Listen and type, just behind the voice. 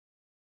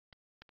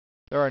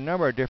There are a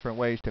number of different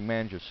ways to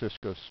manage a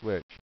Cisco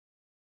switch.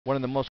 One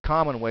of the most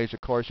common ways,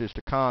 of course, is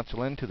to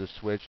console into the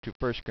switch to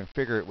first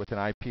configure it with an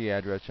IP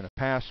address and a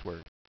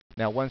password.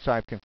 Now, once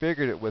I've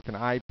configured it with an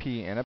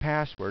IP and a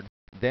password,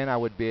 then I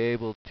would be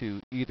able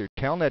to either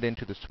telnet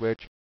into the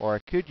switch, or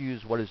I could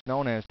use what is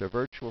known as the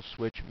Virtual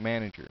Switch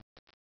Manager.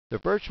 The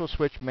Virtual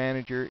Switch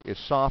Manager is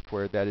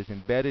software that is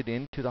embedded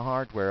into the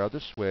hardware of the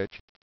switch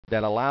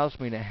that allows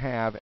me to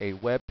have a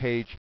web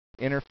page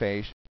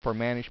interface for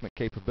management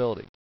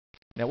capability.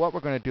 Now, what we're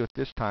going to do at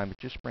this time is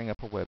just bring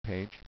up a web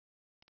page,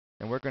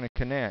 and we're going to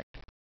connect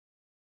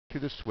to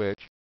the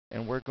switch,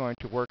 and we're going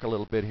to work a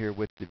little bit here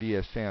with the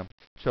VSM.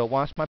 So it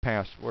wants my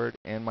password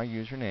and my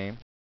username.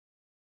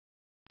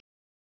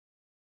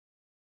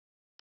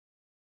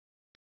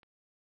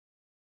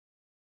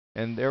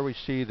 And there we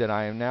see that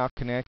I am now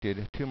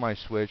connected to my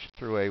switch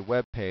through a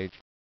web page,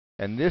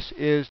 and this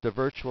is the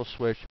Virtual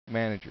Switch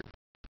Manager.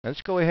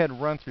 Let's go ahead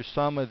and run through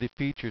some of the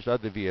features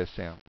of the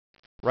VSM.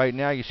 Right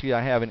now you see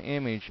I have an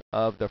image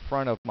of the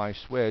front of my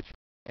switch,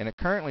 and it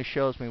currently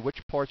shows me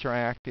which ports are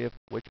active,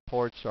 which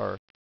ports are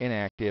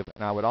inactive,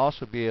 and I would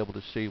also be able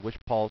to see which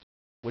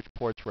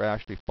ports were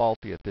actually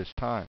faulty at this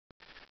time.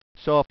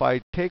 So if I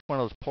take one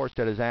of those ports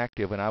that is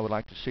active and I would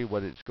like to see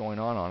what is going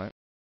on it,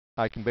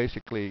 I can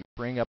basically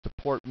bring up the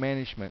port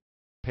management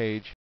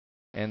page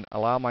and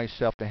allow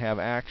myself to have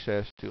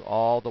access to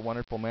all the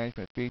wonderful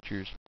management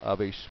features of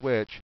a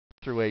switch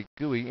through a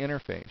GUI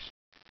interface.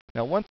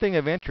 Now, one thing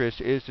of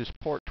interest is this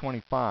port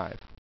 25.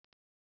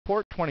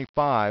 Port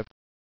 25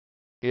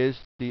 is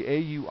the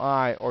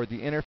AUI, or the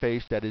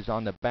interface that is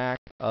on the back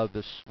of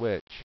the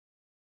switch.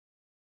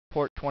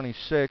 Port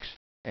 26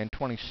 and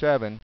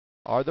 27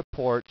 are the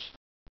ports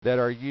that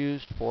are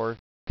used for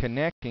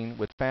connecting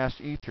with fast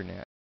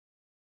Ethernet.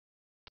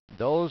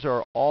 Those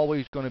are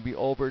always going to be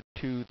over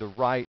to the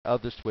right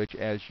of the switch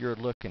as you're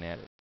looking at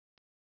it.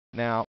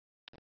 Now,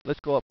 let's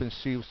go up and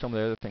see some of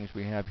the other things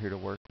we have here to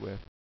work with.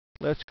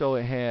 Let's go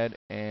ahead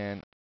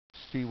and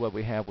see what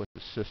we have with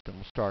the system.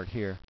 We'll start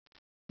here.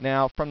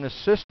 Now, from the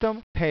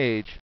system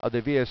page of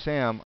the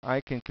VSM,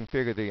 I can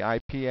configure the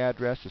IP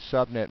address, the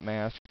subnet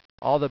mask,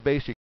 all the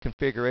basic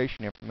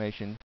configuration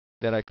information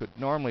that I could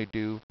normally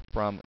do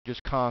from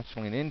just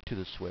consoling into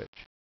the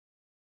switch.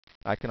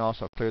 I can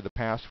also clear the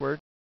password.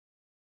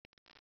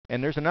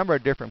 And there's a number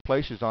of different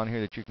places on here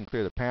that you can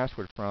clear the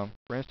password from.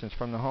 For instance,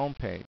 from the home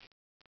page.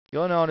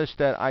 You'll notice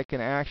that I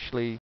can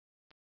actually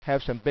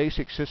have some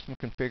basic system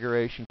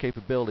configuration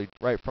capability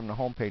right from the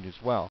home page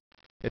as well.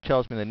 It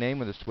tells me the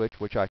name of the switch,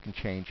 which I can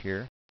change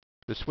here.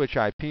 The switch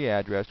IP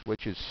address,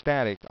 which is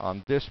static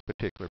on this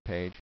particular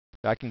page.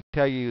 I can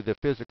tell you the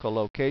physical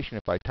location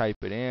if I type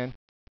it in.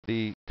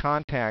 The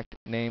contact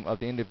name of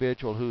the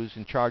individual who's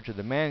in charge of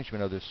the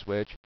management of the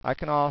switch. I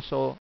can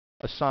also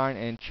assign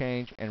and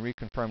change and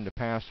reconfirm the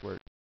password.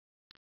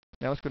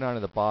 Now let's go down to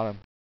the bottom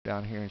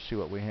down here and see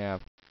what we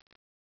have.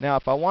 Now,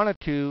 if I wanted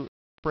to,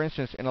 for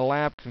instance, in a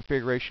lab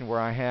configuration where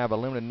I have a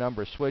limited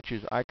number of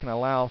switches, I can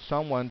allow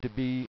someone to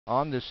be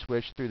on this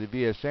switch through the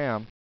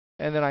VSM,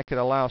 and then I could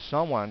allow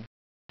someone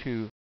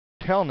to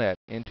telnet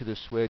into the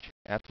switch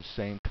at the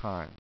same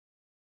time.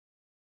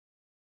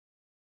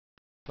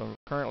 So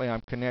currently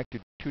I'm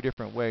connected two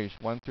different ways,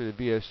 one through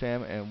the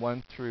VSM and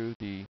one through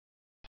the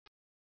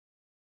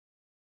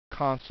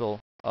console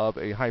of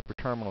a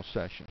HyperTerminal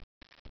session.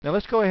 Now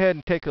let's go ahead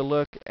and take a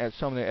look at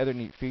some of the other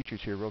neat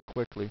features here real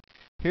quickly.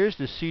 Here's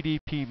the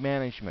CDP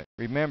Management.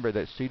 Remember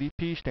that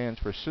CDP stands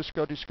for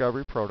Cisco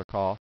Discovery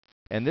Protocol,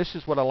 and this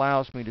is what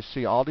allows me to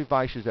see all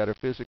devices that are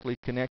physically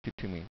connected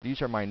to me.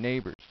 These are my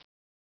neighbors.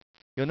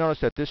 You'll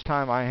notice at this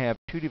time I have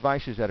two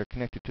devices that are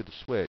connected to the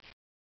switch.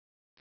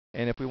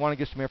 And if we want to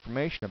get some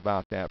information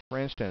about that, for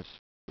instance,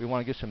 we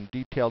want to get some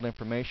detailed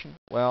information,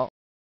 well,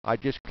 I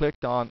just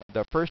clicked on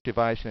the first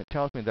device and it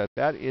tells me that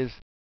that is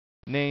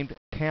named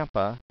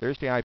Tampa. There's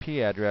the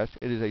IP address.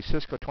 It is a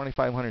Cisco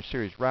 2500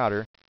 series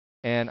router,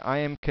 and I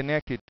am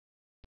connected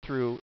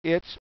through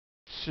its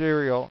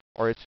serial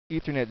or its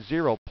Ethernet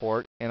 0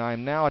 port, and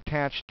I'm now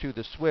attached to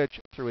the switch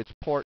through its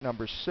port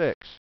number 6.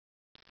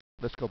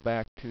 Let's go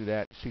back to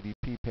that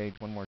CDP page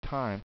one more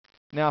time.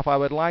 Now, if I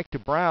would like to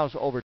browse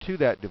over to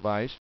that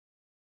device,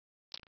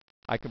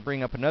 I can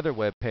bring up another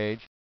web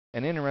page,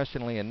 and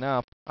interestingly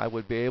enough, I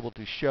would be able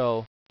to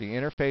show the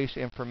interface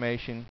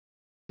information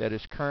that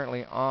is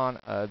currently on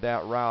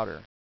that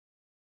router.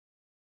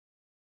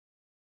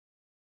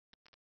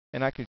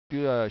 And I could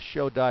do a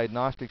show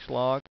Diagnostics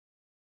Log.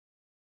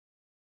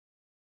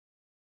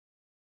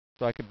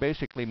 So I could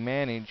basically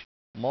manage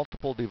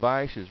multiple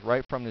devices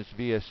right from this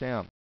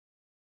VSM.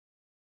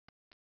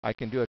 I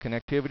can do a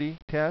connectivity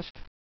test.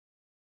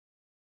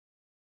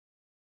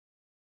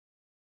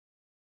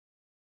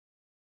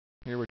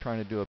 Here we're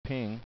trying to do a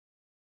ping.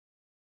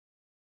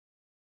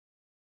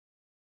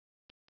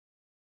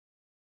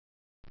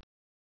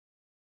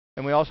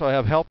 And we also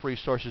have help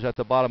resources at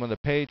the bottom of the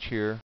page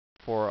here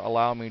for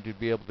allowing me to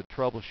be able to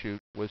troubleshoot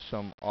with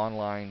some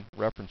online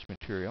reference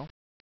material.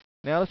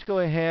 Now let's go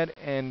ahead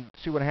and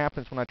see what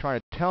happens when I try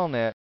to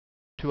telnet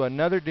to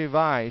another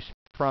device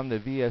from the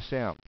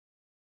VSM.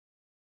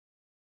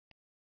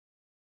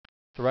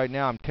 So right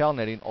now I'm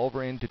telnetting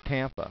over into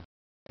Tampa,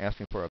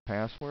 asking for a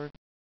password.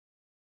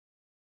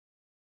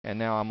 And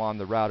now I'm on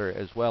the router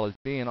as well as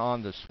being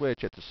on the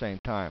switch at the same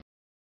time.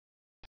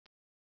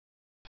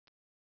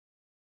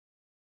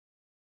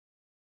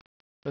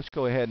 Let's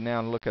go ahead now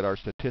and look at our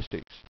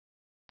statistics.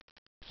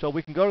 So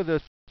we can go to the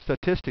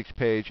statistics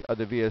page of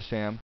the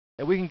VSM,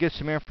 and we can get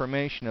some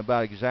information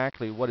about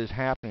exactly what is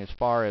happening as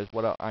far as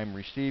what I'm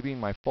receiving,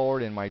 my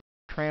forward and my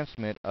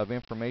transmit of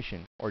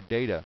information or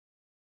data.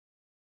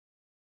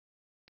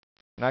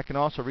 And I can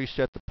also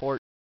reset the port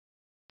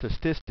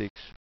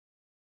statistics,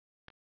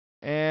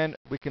 and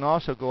we can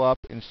also go up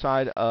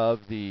inside of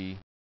the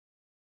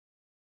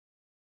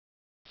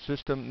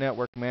System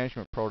Network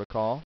Management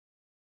Protocol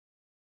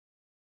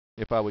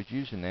if I was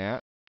using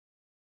that.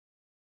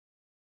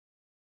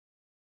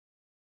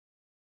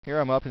 Here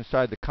I'm up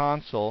inside the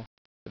console.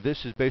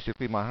 This is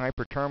basically my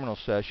HyperTerminal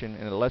session,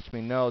 and it lets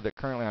me know that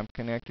currently I'm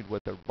connected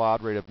with a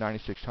baud rate of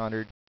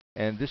 9600,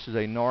 and this is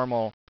a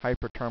normal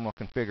HyperTerminal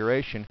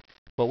configuration.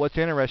 But what's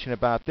interesting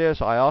about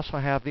this, I also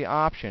have the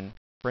option,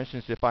 for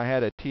instance, if I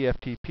had a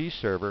TFTP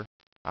server,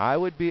 I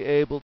would be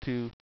able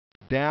to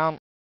down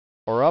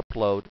or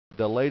upload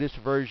the latest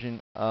version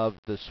of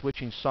the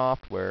switching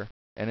software,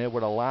 and it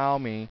would allow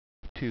me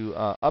to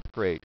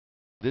upgrade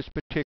this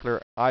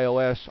particular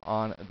iOS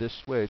on this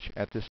switch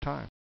at this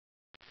time.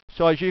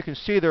 So as you can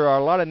see, there are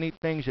a lot of neat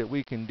things that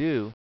we can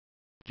do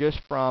just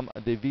from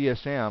the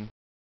VSM,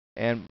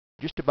 and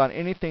just about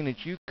anything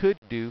that you could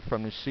do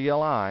from the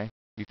CLI,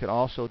 you can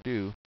also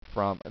do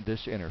from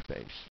this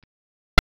interface.